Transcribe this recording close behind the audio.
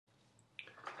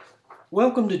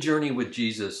Welcome to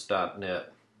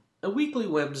JourneyWithJesus.net, a weekly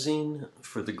webzine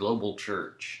for the global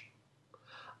church.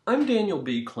 I'm Daniel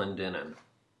B. Clendenin.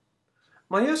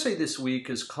 My essay this week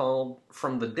is called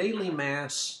From the Daily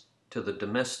Mass to the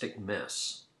Domestic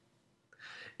Mess.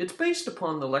 It's based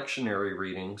upon the lectionary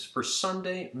readings for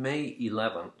Sunday, May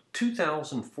 11th,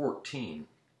 2014,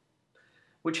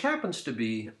 which happens to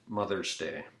be Mother's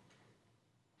Day.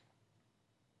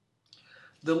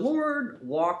 The Lord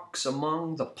walks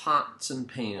among the pots and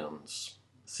pans,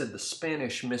 said the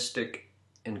Spanish mystic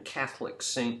and Catholic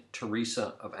Saint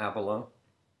Teresa of Avila.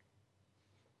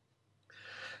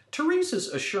 Teresa's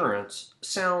assurance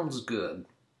sounds good,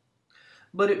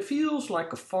 but it feels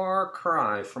like a far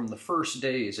cry from the first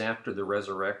days after the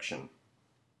resurrection.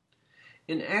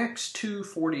 In Acts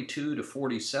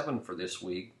 2:42-47 for this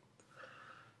week,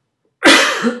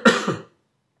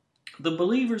 the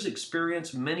believers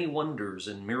experienced many wonders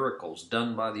and miracles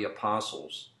done by the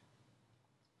apostles.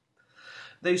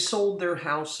 They sold their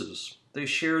houses, they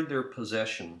shared their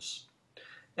possessions.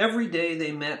 Every day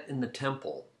they met in the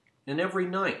temple, and every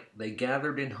night they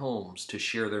gathered in homes to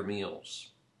share their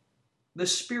meals. The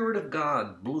Spirit of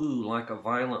God blew like a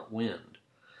violent wind,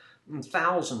 and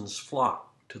thousands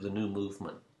flocked to the new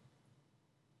movement.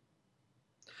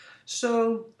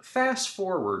 So, fast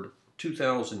forward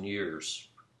 2,000 years.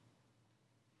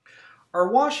 Are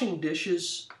washing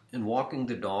dishes and walking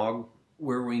the dog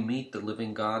where we meet the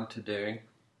living God today?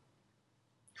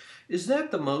 Is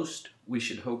that the most we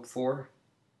should hope for?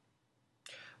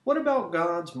 What about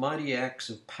God's mighty acts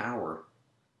of power?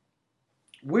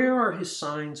 Where are his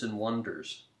signs and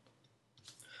wonders?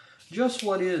 Just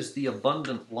what is the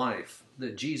abundant life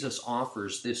that Jesus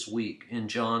offers this week in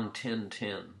John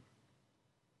 10:10?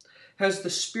 Has the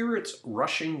Spirit's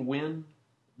rushing wind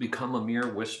become a mere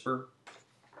whisper?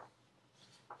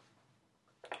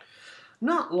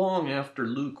 Not long after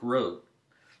Luke wrote,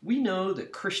 we know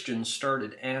that Christians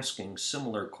started asking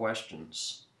similar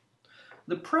questions.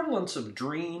 The prevalence of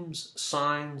dreams,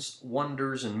 signs,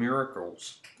 wonders, and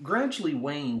miracles gradually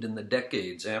waned in the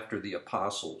decades after the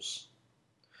apostles.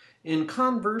 And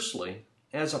conversely,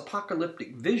 as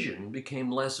apocalyptic vision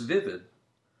became less vivid,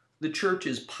 the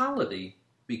church's polity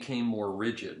became more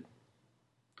rigid.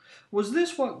 Was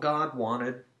this what God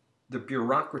wanted, the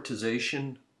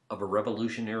bureaucratization of a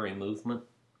revolutionary movement?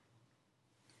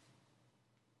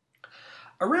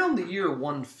 Around the year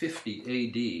 150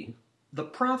 A.D., the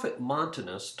prophet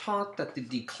Montanus taught that the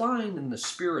decline in the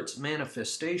Spirit's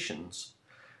manifestations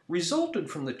resulted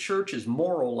from the church's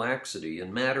moral laxity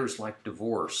in matters like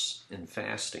divorce and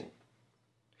fasting.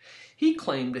 He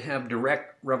claimed to have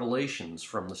direct revelations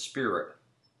from the Spirit.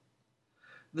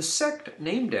 The sect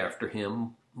named after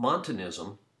him,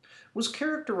 Montanism, was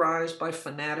characterized by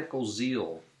fanatical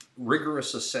zeal,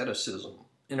 rigorous asceticism,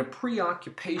 and a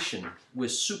preoccupation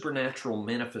with supernatural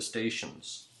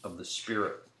manifestations of the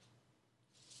Spirit.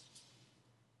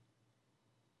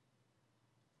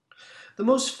 The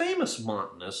most famous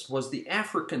Montanist was the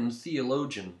African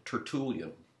theologian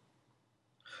Tertullian.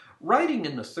 Writing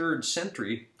in the 3rd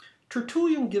century,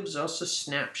 Tertullian gives us a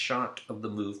snapshot of the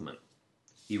movement.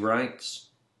 He writes,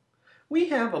 "We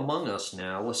have among us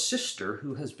now a sister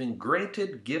who has been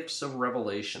granted gifts of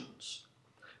revelations,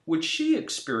 which she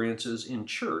experiences in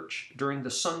church during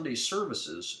the Sunday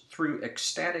services through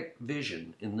ecstatic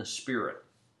vision in the Spirit.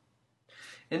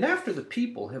 And after the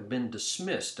people have been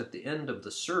dismissed at the end of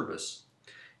the service,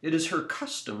 it is her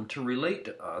custom to relate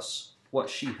to us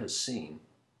what she has seen."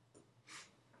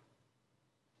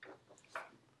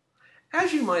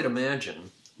 As you might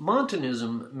imagine,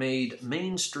 Montanism made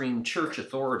mainstream church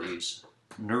authorities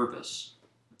nervous,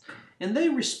 and they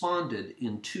responded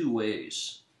in two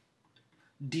ways: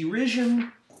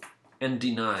 derision and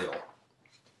denial.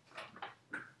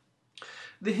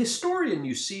 The historian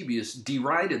Eusebius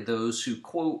derided those who,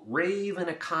 quote, rave in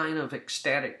a kind of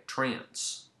ecstatic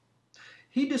trance.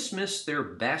 He dismissed their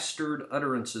bastard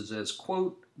utterances as,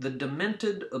 quote, the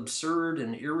demented, absurd,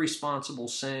 and irresponsible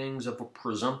sayings of a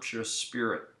presumptuous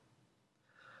spirit.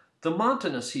 The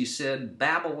Montanists, he said,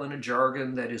 babble in a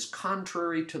jargon that is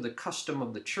contrary to the custom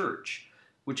of the church,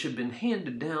 which had been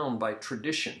handed down by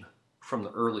tradition from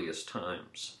the earliest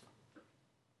times.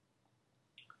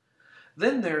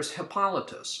 Then there's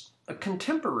Hippolytus, a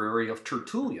contemporary of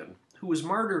Tertullian, who was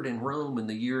martyred in Rome in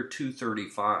the year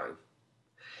 235.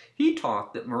 He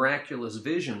taught that miraculous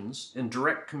visions and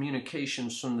direct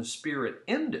communications from the Spirit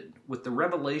ended with the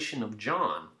revelation of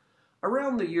John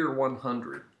around the year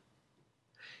 100.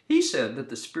 He said that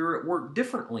the Spirit worked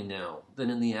differently now than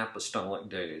in the apostolic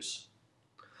days.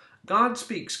 God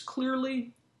speaks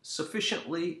clearly,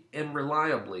 sufficiently, and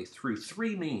reliably through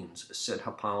three means, said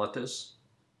Hippolytus: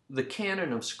 the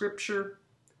canon of Scripture,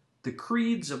 the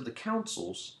creeds of the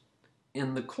councils,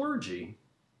 and the clergy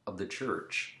of the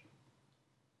church.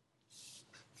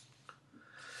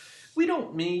 We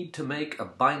don't need to make a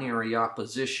binary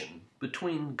opposition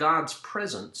between God's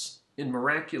presence in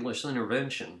miraculous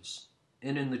interventions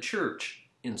and in the church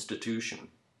institution.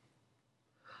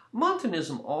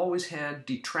 Montanism always had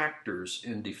detractors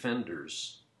and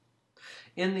defenders,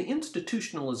 and the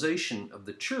institutionalization of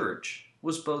the church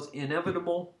was both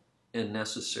inevitable and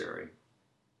necessary.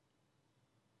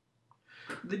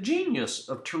 The genius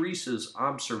of Teresa's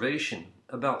observation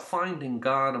about finding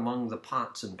God among the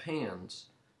pots and pans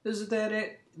is that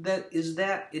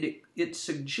it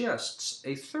suggests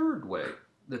a third way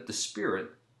that the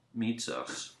Spirit meets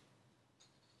us.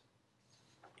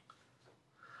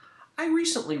 I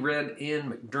recently read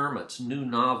Anne McDermott's new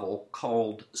novel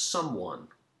called Someone.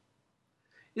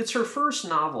 It's her first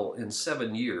novel in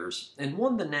 7 years and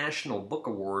won the National Book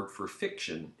Award for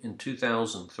Fiction in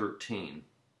 2013.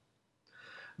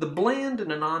 The bland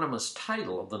and anonymous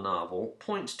title of the novel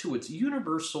points to its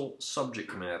universal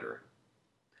subject matter: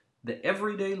 the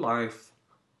everyday life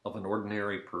of an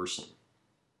ordinary person.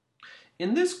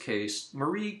 In this case,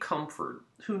 Marie Comfort,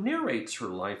 who narrates her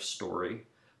life story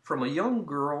from a young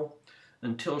girl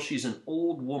until she's an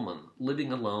old woman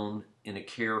living alone in a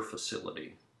care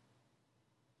facility.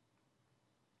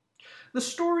 The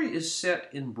story is set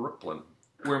in Brooklyn,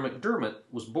 where McDermott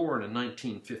was born in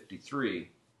 1953,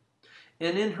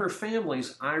 and in her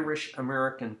family's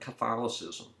Irish-American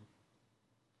Catholicism.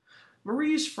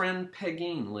 Marie's friend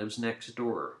Pegeen lives next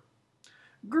door.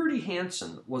 Gertie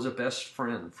Hansen was a best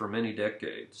friend for many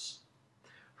decades.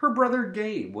 Her brother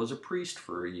Gabe was a priest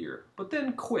for a year, but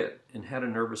then quit and had a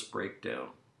nervous breakdown.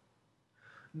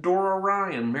 Dora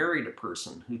Ryan married a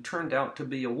person who turned out to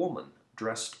be a woman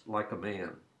dressed like a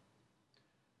man.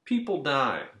 People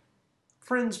die.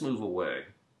 Friends move away.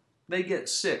 They get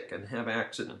sick and have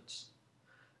accidents.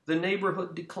 The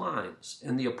neighborhood declines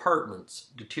and the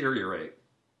apartments deteriorate.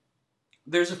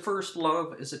 There's a first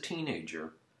love as a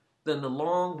teenager, then the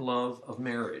long love of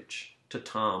marriage to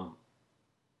Tom.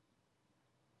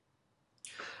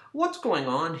 What's going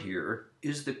on here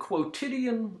is the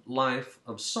quotidian life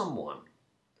of someone,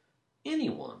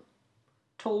 anyone,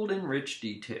 told in rich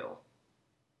detail.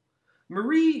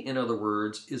 Marie, in other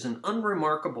words, is an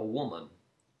unremarkable woman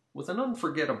with an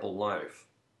unforgettable life.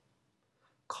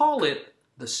 Call it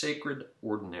the sacred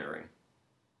ordinary.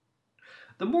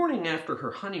 The morning after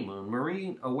her honeymoon,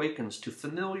 Marie awakens to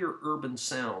familiar urban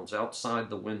sounds outside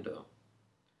the window.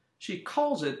 She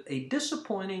calls it a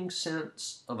disappointing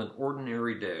sense of an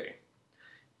ordinary day.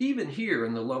 Even here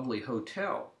in the lovely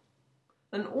hotel,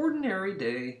 an ordinary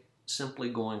day simply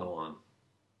going on.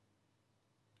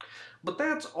 But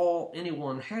that's all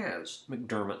anyone has,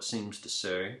 McDermott seems to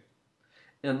say,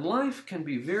 and life can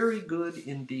be very good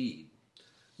indeed,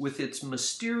 with its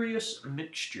mysterious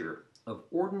mixture of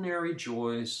ordinary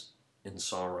joys and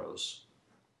sorrows.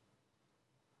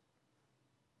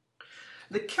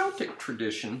 The Celtic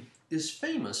tradition is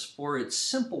famous for its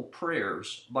simple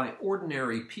prayers by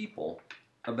ordinary people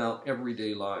about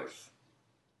everyday life.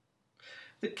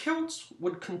 The Celts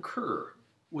would concur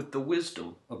with the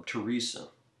wisdom of Teresa.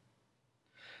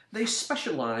 They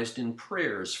specialized in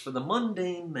prayers for the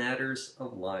mundane matters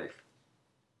of life.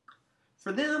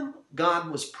 For them, God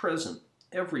was present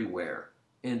everywhere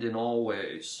and in all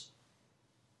ways.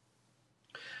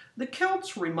 The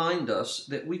Celts remind us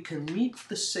that we can meet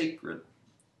the sacred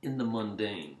in the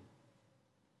mundane.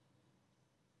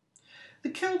 The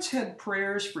Celts had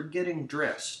prayers for getting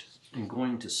dressed and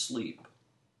going to sleep,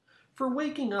 for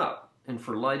waking up and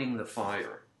for lighting the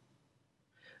fire.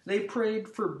 They prayed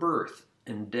for birth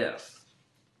and death,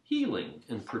 healing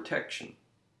and protection,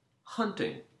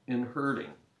 hunting and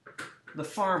herding, the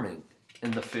farming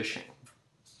and the fishing.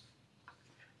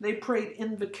 They prayed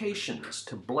invocations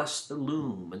to bless the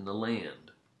loom and the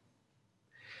land.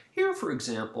 Here, for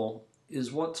example,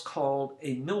 is what's called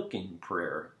a milking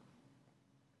prayer.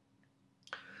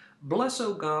 Bless,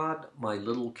 O God, my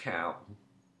little cow.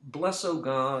 Bless, O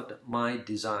God, my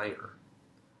desire.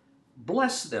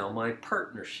 Bless thou my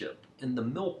partnership in the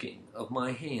milking of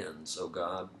my hands, O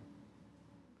God.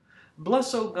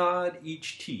 Bless, O God,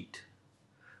 each teat.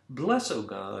 Bless, O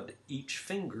God, each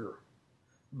finger.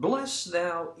 Bless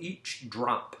thou each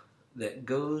drop that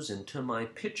goes into my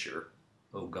pitcher,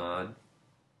 O God.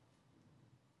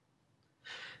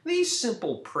 These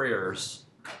simple prayers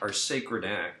are sacred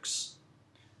acts.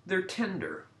 They're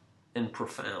tender and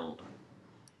profound.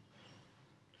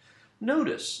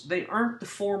 Notice they aren't the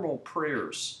formal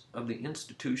prayers of the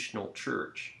institutional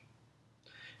church,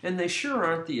 and they sure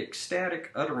aren't the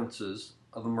ecstatic utterances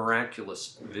of a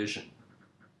miraculous vision.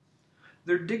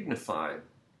 They're dignified,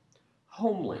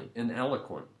 homely, and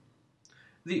eloquent,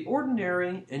 the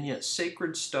ordinary and yet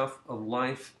sacred stuff of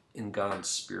life in God's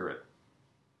Spirit.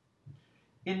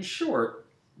 In short,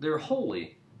 they're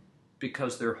holy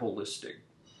because they're holistic.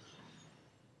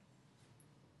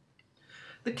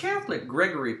 The Catholic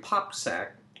Gregory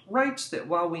Popcak writes that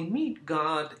while we meet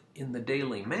God in the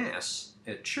daily Mass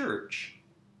at church,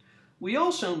 we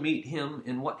also meet him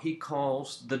in what he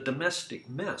calls the domestic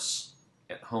mess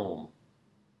at home.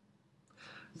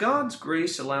 God's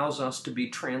grace allows us to be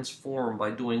transformed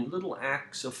by doing little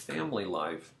acts of family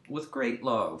life with great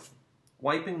love,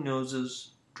 wiping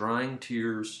noses, drying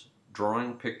tears,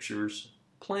 drawing pictures,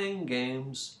 playing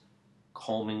games,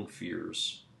 calming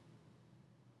fears.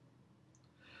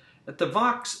 At the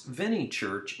Vox Veni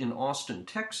Church in Austin,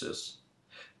 Texas,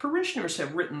 parishioners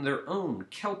have written their own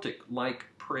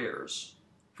Celtic-like prayers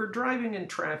for driving in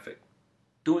traffic,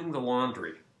 doing the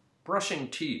laundry, brushing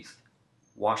teeth,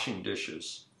 washing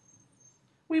dishes.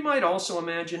 We might also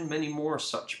imagine many more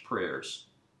such prayers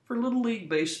for Little League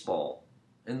Baseball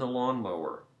and the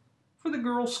lawnmower, for the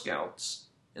Girl Scouts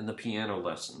and the piano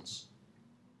lessons.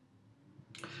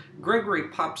 Gregory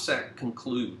Popcak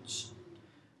concludes,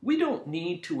 "We don't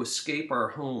need to escape our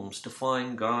homes to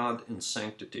find God and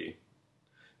sanctity.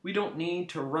 We don't need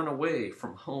to run away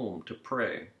from home to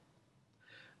pray.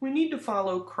 We need to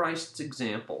follow Christ's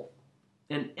example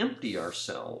and empty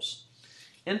ourselves,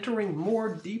 entering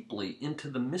more deeply into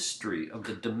the mystery of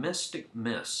the domestic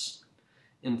mess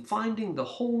and finding the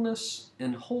wholeness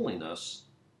and holiness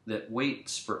that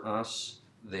waits for us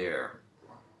there."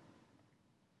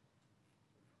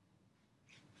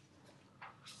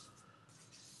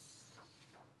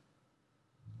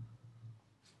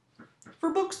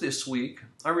 For books this week,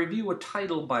 I review a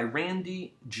title by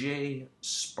Randy J.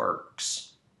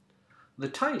 Sparks. The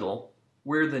title,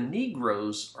 Where the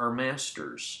Negroes Are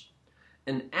Masters,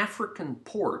 An African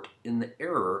Port in the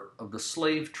Era of the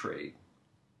Slave Trade.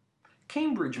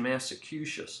 Cambridge,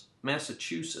 Massachusetts,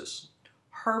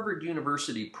 Harvard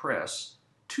University Press,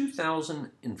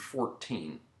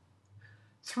 2014.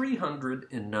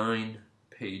 309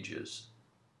 pages.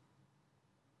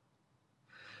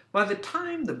 By the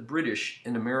time the British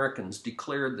and Americans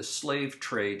declared the slave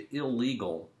trade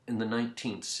illegal in the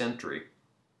 19th century,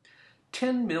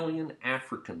 10 million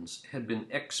Africans had been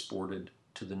exported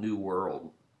to the New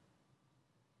World.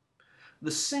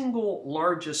 The single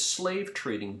largest slave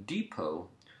trading depot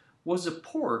was a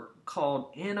port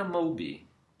called Anamobi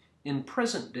in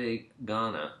present-day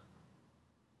Ghana.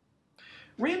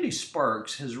 Randy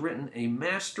Sparks has written a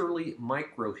masterly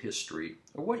microhistory,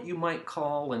 or what you might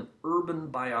call an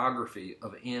urban biography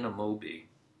of Anamobi.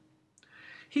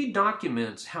 He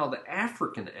documents how the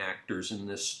African actors in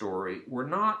this story were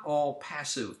not all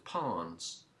passive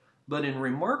pawns, but in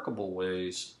remarkable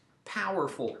ways,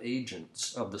 powerful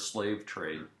agents of the slave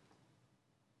trade.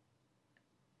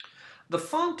 The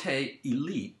Fonte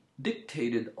elite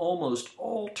dictated almost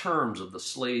all terms of the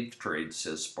slave trade,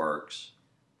 says Sparks,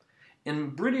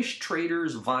 and British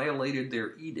traders violated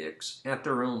their edicts at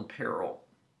their own peril.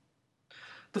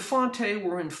 The Fonte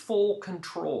were in full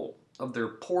control of their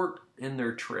port and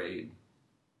their trade.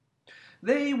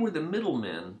 They were the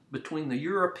middlemen between the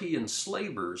European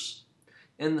slavers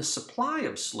and the supply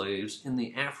of slaves in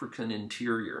the African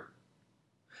interior.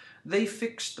 They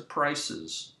fixed the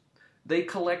prices. They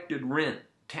collected rent,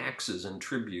 taxes, and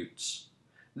tributes.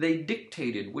 They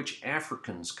dictated which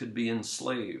Africans could be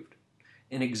enslaved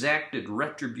and exacted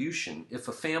retribution if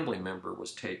a family member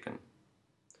was taken.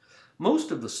 Most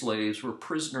of the slaves were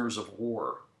prisoners of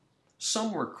war.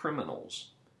 Some were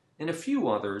criminals, and a few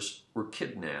others were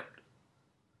kidnapped.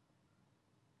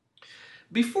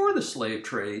 Before the slave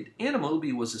trade,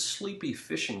 Anamobi was a sleepy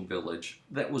fishing village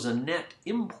that was a net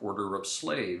importer of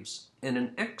slaves and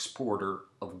an exporter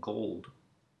of gold.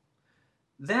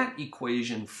 That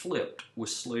equation flipped with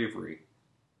slavery.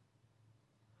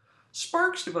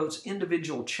 Sparks devotes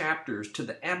individual chapters to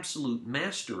the absolute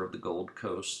master of the Gold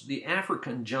Coast, the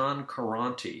African John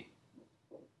Caranti,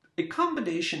 a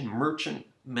combination merchant,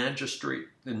 magistrate,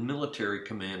 and military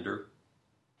commander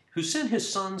who sent his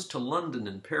sons to London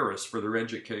and Paris for their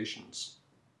educations,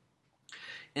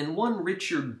 and one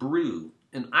Richard Brew,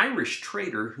 an Irish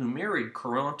trader who married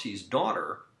Caranti's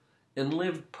daughter and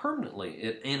lived permanently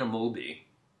at Anamobi.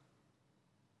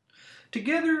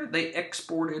 Together, they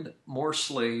exported more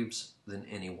slaves than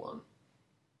anyone.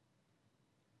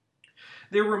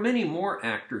 There were many more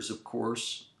actors, of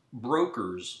course: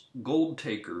 brokers, gold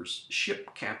takers,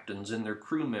 ship captains and their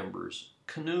crew members,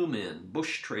 canoe men,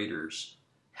 bush traders,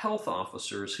 health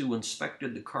officers who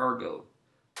inspected the cargo,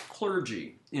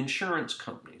 clergy, insurance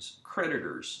companies,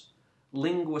 creditors,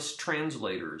 linguist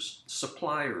translators,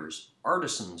 suppliers,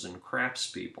 artisans, and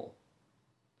craftspeople.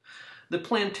 The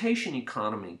plantation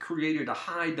economy created a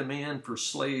high demand for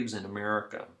slaves in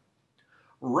America.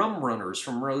 Rum runners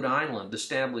from Rhode Island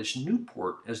established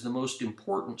Newport as the most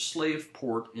important slave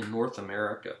port in North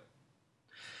America.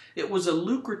 It was a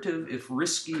lucrative, if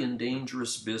risky and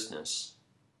dangerous, business.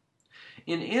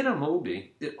 In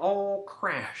Anamobi, it all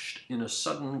crashed in a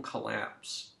sudden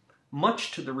collapse,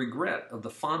 much to the regret of the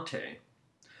Fonte,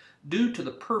 due to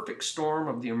the perfect storm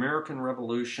of the American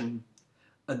Revolution,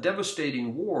 a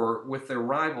devastating war with their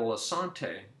rival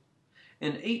Asante,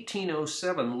 and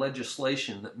 1807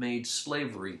 legislation that made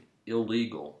slavery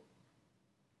illegal.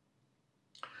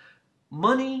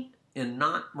 Money and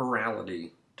not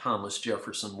morality, Thomas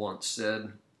Jefferson once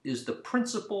said, is the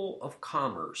principle of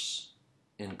commerce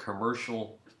in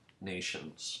commercial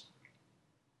nations.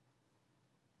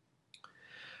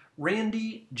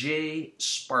 Randy J.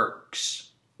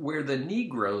 Sparks, Where the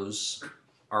Negroes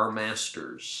Are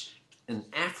Masters, an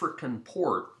African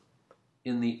port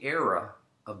in the era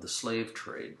of the slave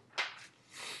trade.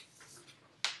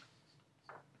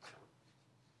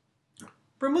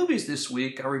 For movies this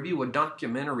week, I review a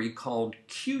documentary called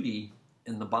Cutie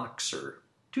and the Boxer,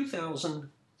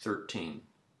 2013.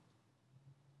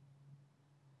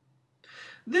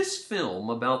 This film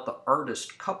about the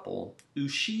artist couple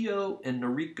Ushio and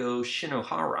Noriko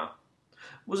Shinohara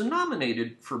was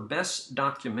nominated for Best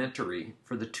Documentary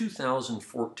for the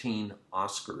 2014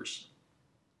 Oscars.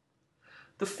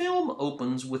 The film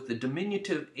opens with the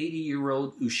diminutive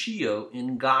 80-year-old Ushio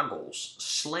in goggles,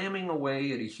 slamming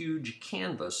away at a huge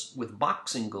canvas with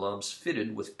boxing gloves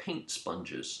fitted with paint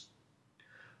sponges.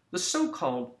 The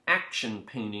so-called action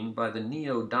painting by the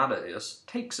neo-Dadaist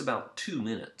takes about 2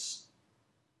 minutes.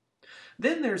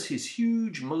 Then there's his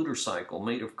huge motorcycle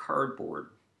made of cardboard.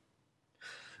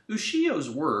 Ushio's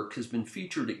work has been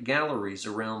featured at galleries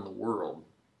around the world.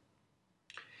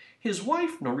 His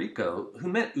wife, Noriko, who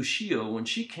met Ushio when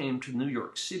she came to New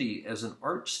York City as an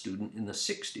art student in the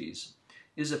 60s,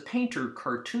 is a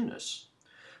painter-cartoonist,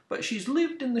 but she's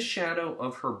lived in the shadow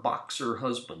of her boxer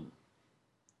husband.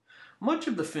 Much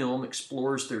of the film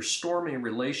explores their stormy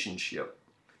relationship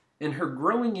and her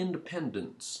growing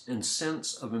independence and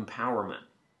sense of empowerment.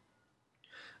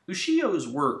 Ushio's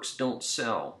works don't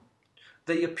sell.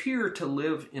 They appear to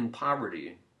live in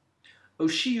poverty.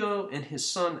 Ushio and his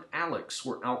son Alex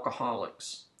were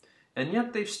alcoholics, and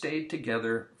yet they've stayed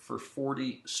together for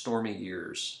 40 stormy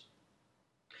years.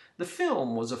 The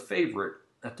film was a favorite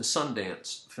at the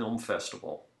Sundance Film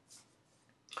Festival.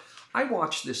 I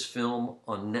watched this film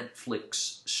on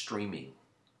Netflix streaming.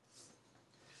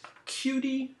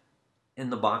 Cutie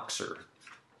and the Boxer.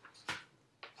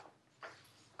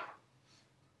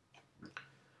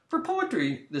 For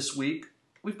poetry this week,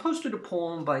 we posted a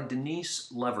poem by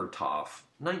Denise Levertov,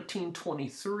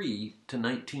 1923 to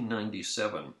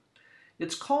 1997.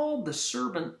 It's called The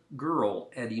Servant Girl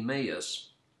at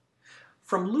Emmaus.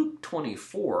 From Luke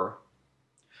 24,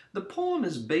 the poem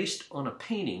is based on a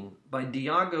painting by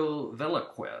Diego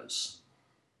Velázquez.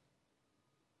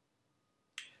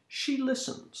 She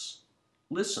listens,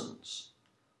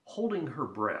 holding her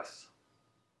breath.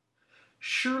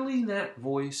 Surely that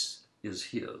voice is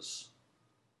his.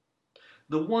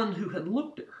 The one who had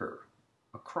looked at her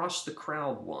across the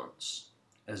crowd once,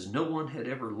 as no one had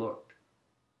ever looked,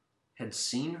 had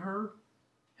seen her,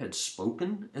 had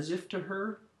spoken as if to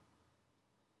her.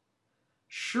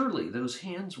 Surely those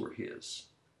hands were his,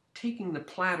 taking the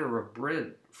platter of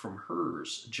bread from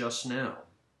hers just now.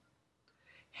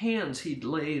 Hands he'd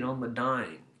laid on the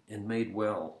dying and made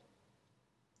well.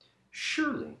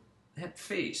 Surely that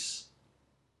face,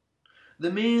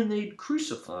 the man they'd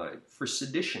crucified for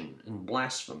sedition and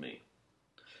blasphemy,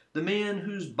 the man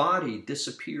whose body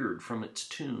disappeared from its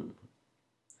tomb,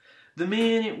 the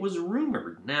man it was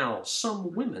rumored now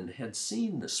some women had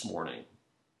seen this morning,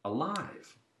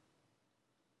 alive.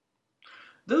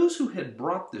 Those who had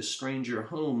brought this stranger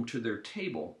home to their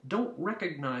table don't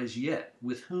recognize yet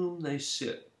with whom they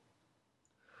sit.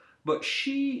 But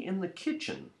she in the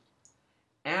kitchen,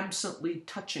 absently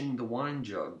touching the wine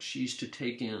jug she's to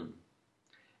take in,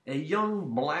 a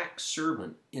young black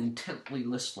servant intently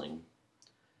listening,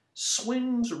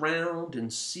 swings round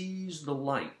and sees the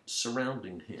light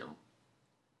surrounding him,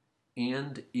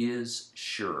 and is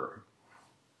sure.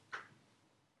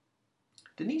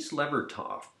 Denise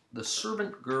Levertov, The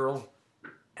Servant Girl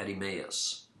at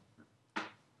Emmaus.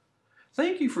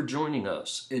 Thank you for joining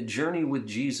us at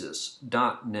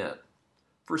JourneyWithJesus.net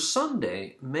for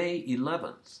Sunday, May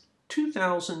 11th,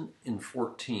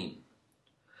 2014.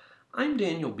 I'm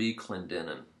Daniel B.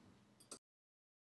 Clendenin.